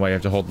stick, and why you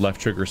have to hold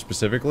left trigger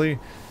specifically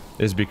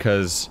is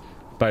because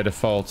by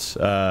default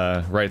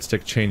right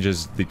stick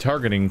changes the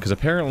targeting, because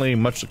apparently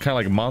much kind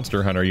of like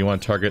Monster Hunter, you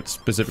want to target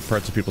specific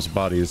parts of people's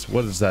bodies.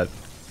 What is that?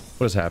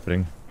 What is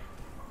happening?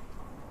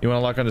 You want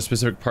to lock onto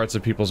specific parts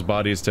of people's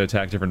bodies to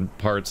attack different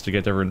parts to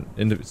get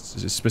different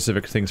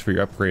specific things for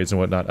your upgrades and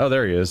whatnot. Oh,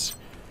 there he is.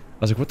 I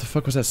was like, what the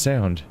fuck was that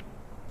sound?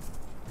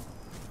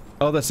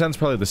 Oh, that sound's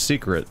probably the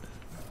secret.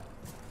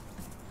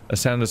 A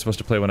sound is supposed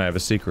to play when I have a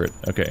secret.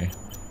 Okay.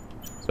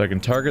 So I can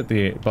target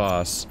the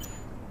boss.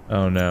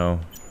 Oh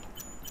no.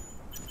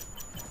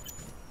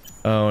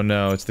 Oh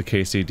no, it's the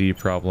KCD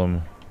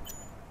problem.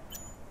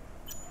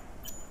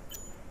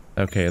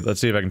 Okay,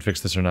 let's see if I can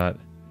fix this or not.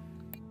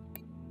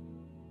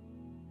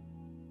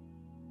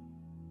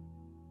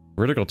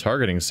 Vertical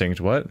targeting synced,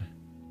 what?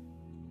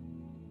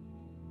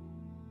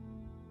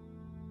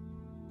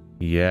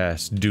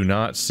 Yes, do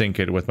not sync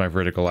it with my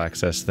vertical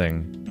access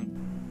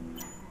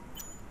thing.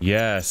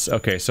 Yes,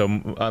 okay, so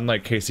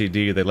unlike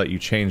KCD, they let you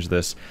change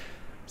this.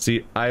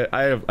 See,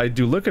 I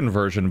do look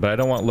inversion, but I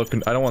don't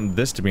want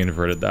this to be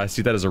inverted. I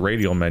see that as a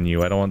radial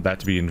menu. I don't want that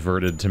to be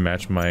inverted to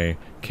match my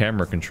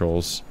camera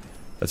controls.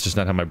 That's just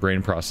not how my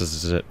brain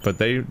processes it. But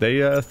they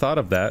thought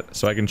of that,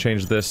 so I can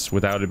change this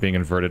without it being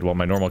inverted while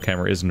my normal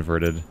camera is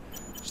inverted.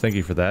 So thank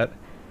you for that.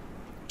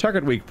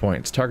 Target weak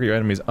points. Target your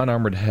enemy's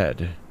unarmored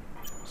head.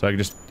 So I can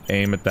just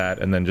aim at that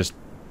and then just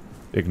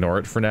ignore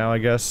it for now, I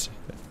guess.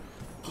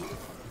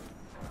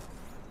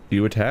 Do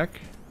you attack?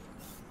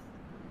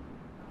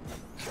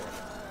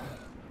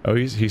 Oh,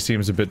 he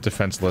seems a bit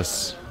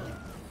defenseless.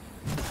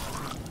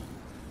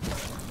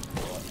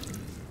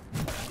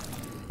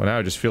 Well, now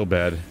I just feel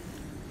bad.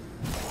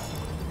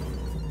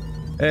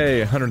 Hey,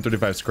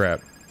 135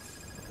 scrap.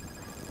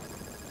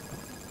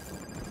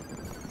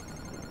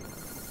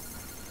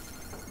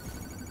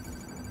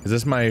 Is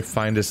this my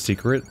find a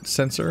secret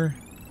sensor?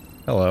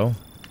 Hello.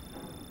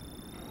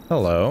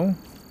 Hello.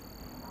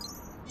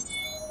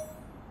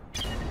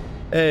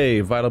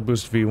 Hey, Vital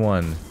Boost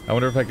V1. I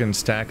wonder if I can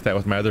stack that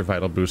with my other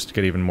Vital Boost to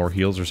get even more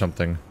heals or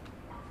something.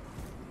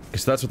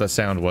 Because that's what that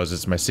sound was,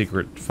 it's my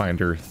secret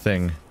finder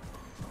thing.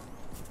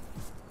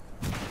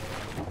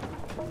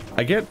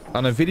 I get,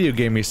 on a video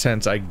gamey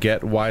sense, I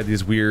get why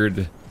these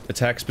weird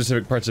attack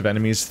specific parts of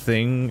enemies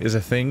thing is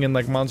a thing in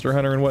like Monster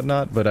Hunter and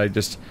whatnot, but I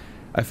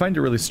find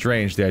it really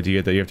strange, the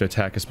idea that you have to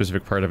attack a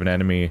specific part of an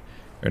enemy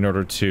in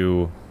order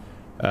to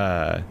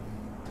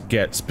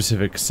get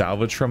specific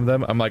salvage from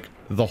them. I'm like,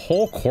 the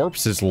whole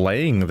corpse is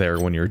laying there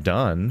when you're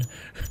done.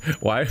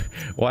 Why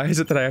is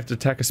it that I have to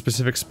attack a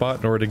specific spot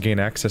in order to gain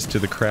access to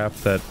the crap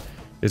that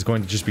is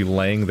going to just be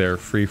laying there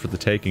free for the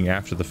taking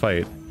after the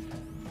fight?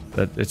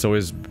 It's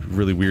always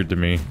really weird to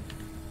me.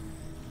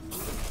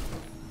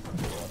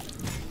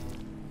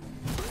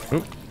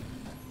 Oop.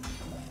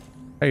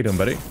 How you doing,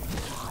 buddy?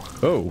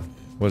 Oh,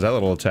 what was that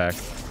little attack?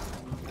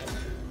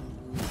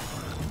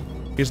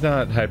 He's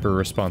not hyper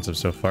responsive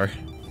so far.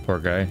 Poor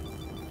guy.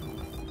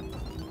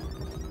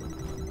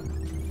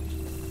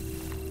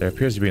 There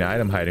appears to be an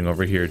item hiding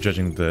over here,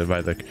 judging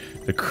by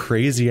the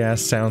crazy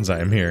ass sounds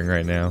I'm hearing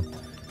right now.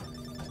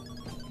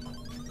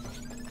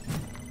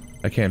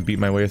 I can't beat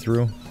my way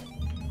through.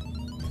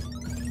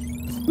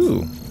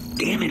 Ooh.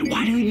 Damn it,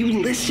 why don't you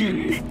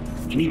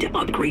listen? You need to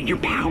upgrade your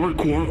power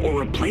core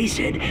or replace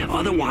it,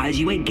 otherwise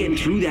you ain't getting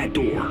through that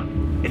door.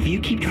 If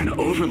you keep trying to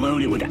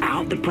overload it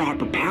without the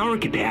proper power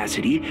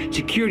capacity,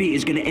 security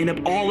is gonna end up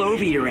all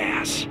over your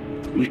ass.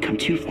 We've come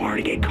too far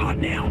to get caught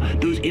now.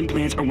 Those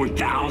implants are worth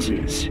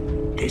thousands.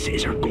 This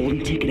is our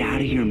golden ticket out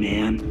of here,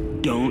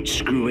 man. Don't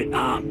screw it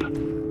up.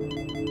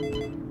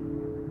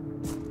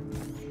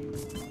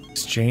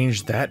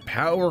 Exchange that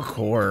power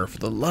core, for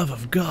the love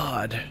of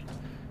God.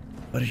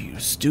 What are you,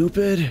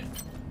 stupid?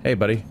 Hey,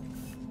 buddy.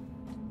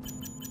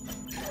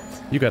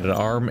 You got an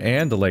arm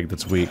and a leg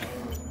that's weak.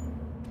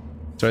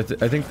 So I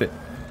think that...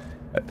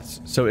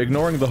 So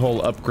ignoring the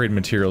whole upgrade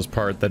materials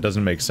part, that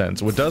doesn't make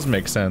sense. What does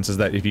make sense is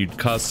that if you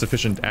cause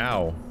sufficient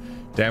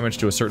damage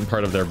to a certain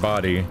part of their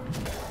body,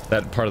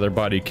 that part of their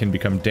body can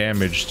become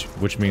damaged,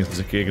 which means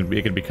it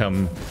can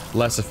become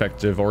less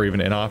effective or even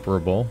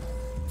inoperable.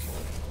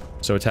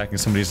 So attacking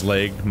somebody's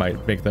leg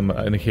might make them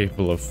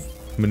incapable of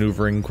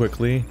maneuvering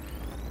quickly,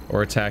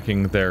 or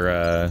attacking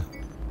their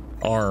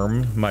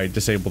arm might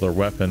disable their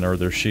weapon or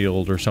their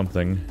shield or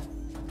something.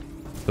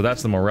 So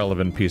that's the more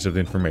relevant piece of the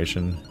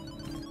information.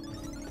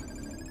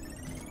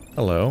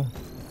 Hello.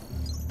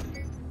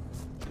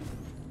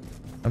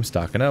 I'm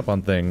stocking up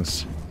on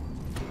things.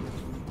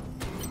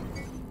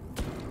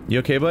 You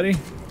okay, buddy?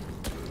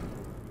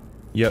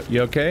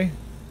 You okay?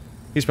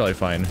 He's probably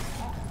fine.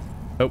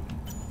 Oh.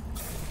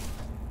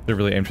 They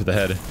really aimed for the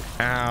head.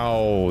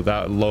 Ow!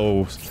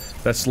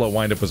 That slow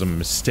windup was a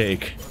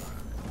mistake.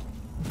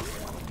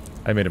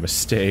 I made a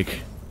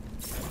mistake.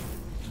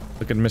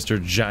 Look at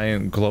Mr.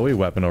 Giant Glowy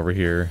Weapon over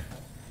here.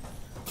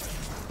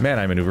 Man,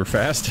 I maneuver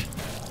fast.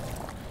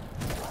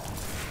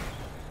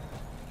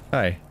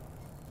 Hi.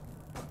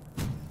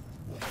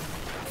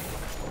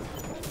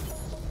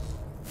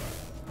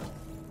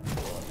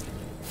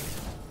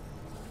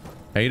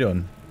 How you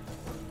doing?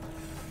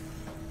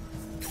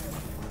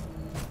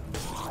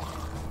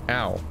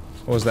 Ow.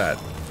 What was that?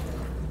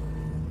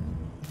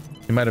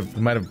 He might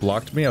have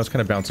blocked me. I was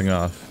kind of bouncing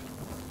off.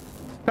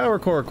 Power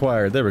core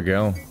acquired. There we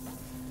go.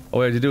 All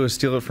we had to do was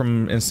steal it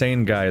from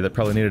insane guy that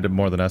probably needed it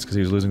more than us because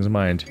he was losing his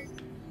mind.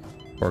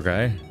 Poor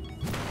guy.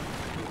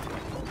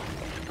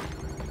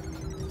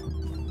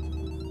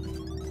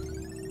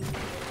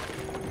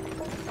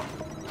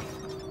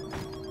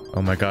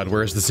 Oh my god,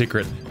 where's the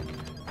secret?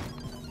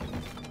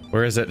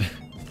 Where is it?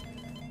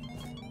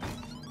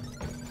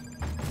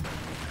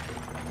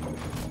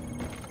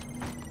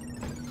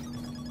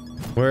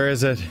 Where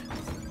is it?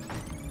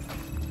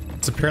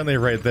 It's apparently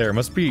right there. It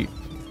must be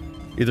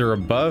either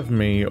above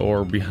me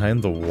or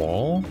behind the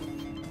wall.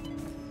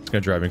 It's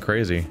gonna drive me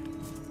crazy.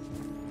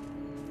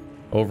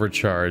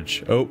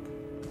 Overcharge. Oh.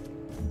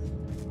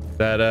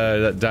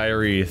 That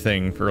diary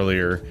thing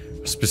earlier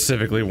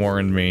specifically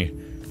warned me.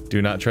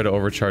 Do not try to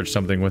overcharge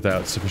something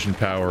without sufficient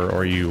power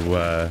or you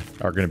are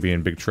going to be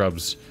in big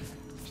troubles.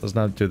 So let's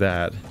not do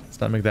that. Let's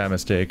not make that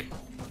mistake.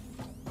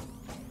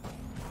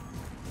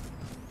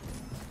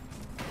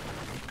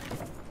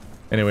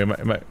 Anyway,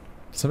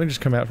 something just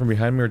come out from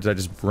behind me, or did I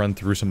just run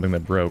through something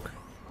that broke?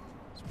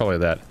 It's probably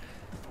that.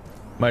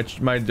 My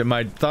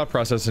thought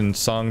process in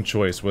song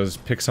choice was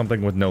pick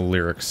something with no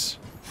lyrics,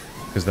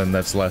 because then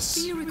that's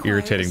less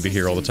irritating to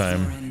hear all the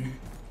time.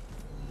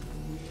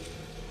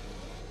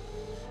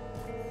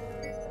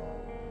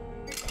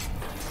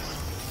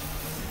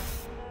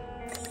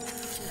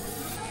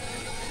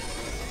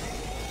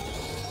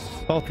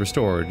 Fault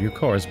restored. Your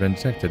core has been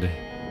detected.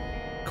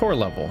 Core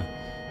level.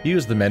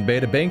 Use the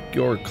medbay to bank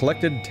your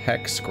collected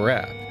tech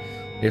scrap.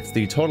 If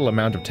the total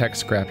amount of tech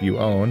scrap you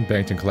own,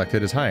 banked and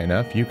collected, is high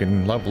enough, you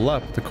can level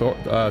up the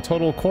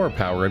total core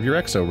power of your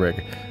exo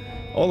rig.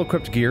 All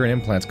equipped gear and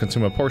implants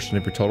consume a portion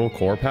of your total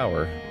core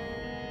power.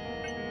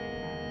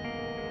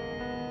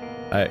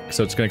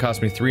 So it's going to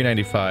cost me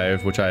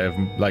 $3.95, which I have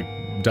like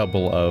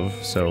double of.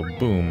 So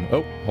boom.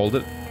 Oh, hold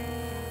it.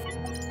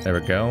 There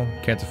we go.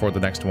 Can't afford the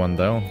next one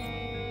though.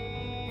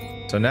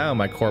 So now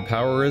my core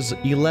power is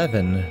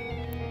 11.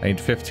 I need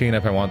 15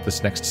 if I want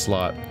this next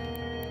slot.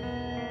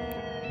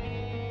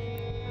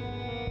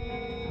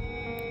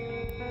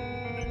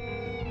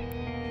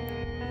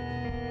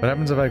 What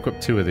happens if I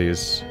equip 2 of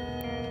these?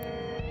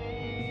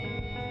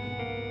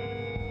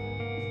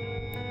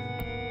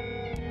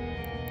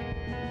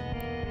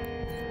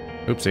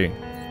 Oopsie.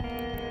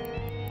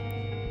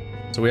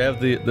 So we have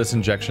this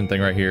injection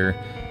thing right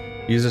here.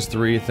 Uses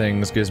 3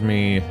 things, gives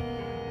me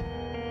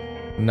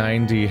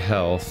 90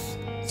 health.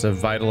 It's a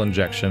vital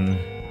injection.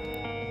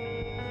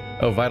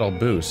 Oh, vital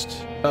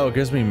boost. Oh, it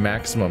gives me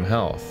maximum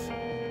health.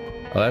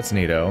 Oh, that's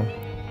neato.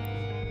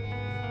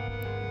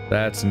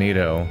 That's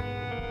neato.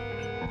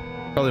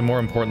 Probably more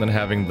important than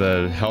having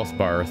the health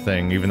bar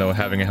thing, even though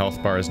having a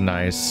health bar is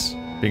nice.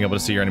 Being able to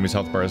see your enemy's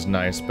health bar is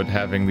nice, but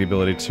having the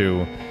ability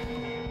to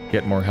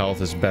get more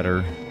health is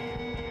better.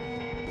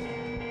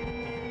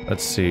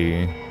 Let's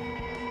see. I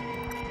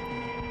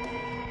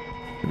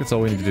think that's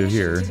all we need to do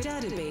here.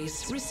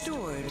 Database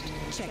restored.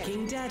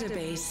 Checking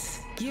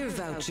database. Gear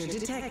voucher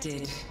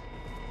detected.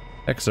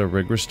 Exo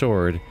rig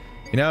restored.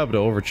 You're now able to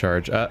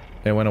overcharge. It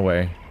went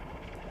away.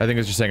 I think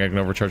it's just saying I can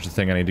overcharge the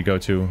thing I need to go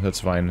to. That's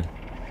fine.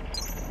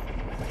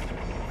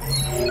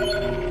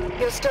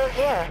 You're still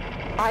here.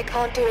 I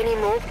can't do any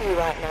more for you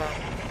right now.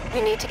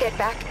 You need to get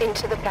back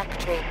into the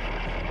factory.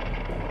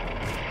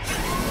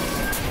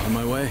 On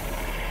my way.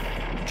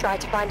 Try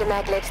to find a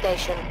maglev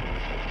station.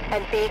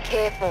 And be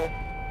careful.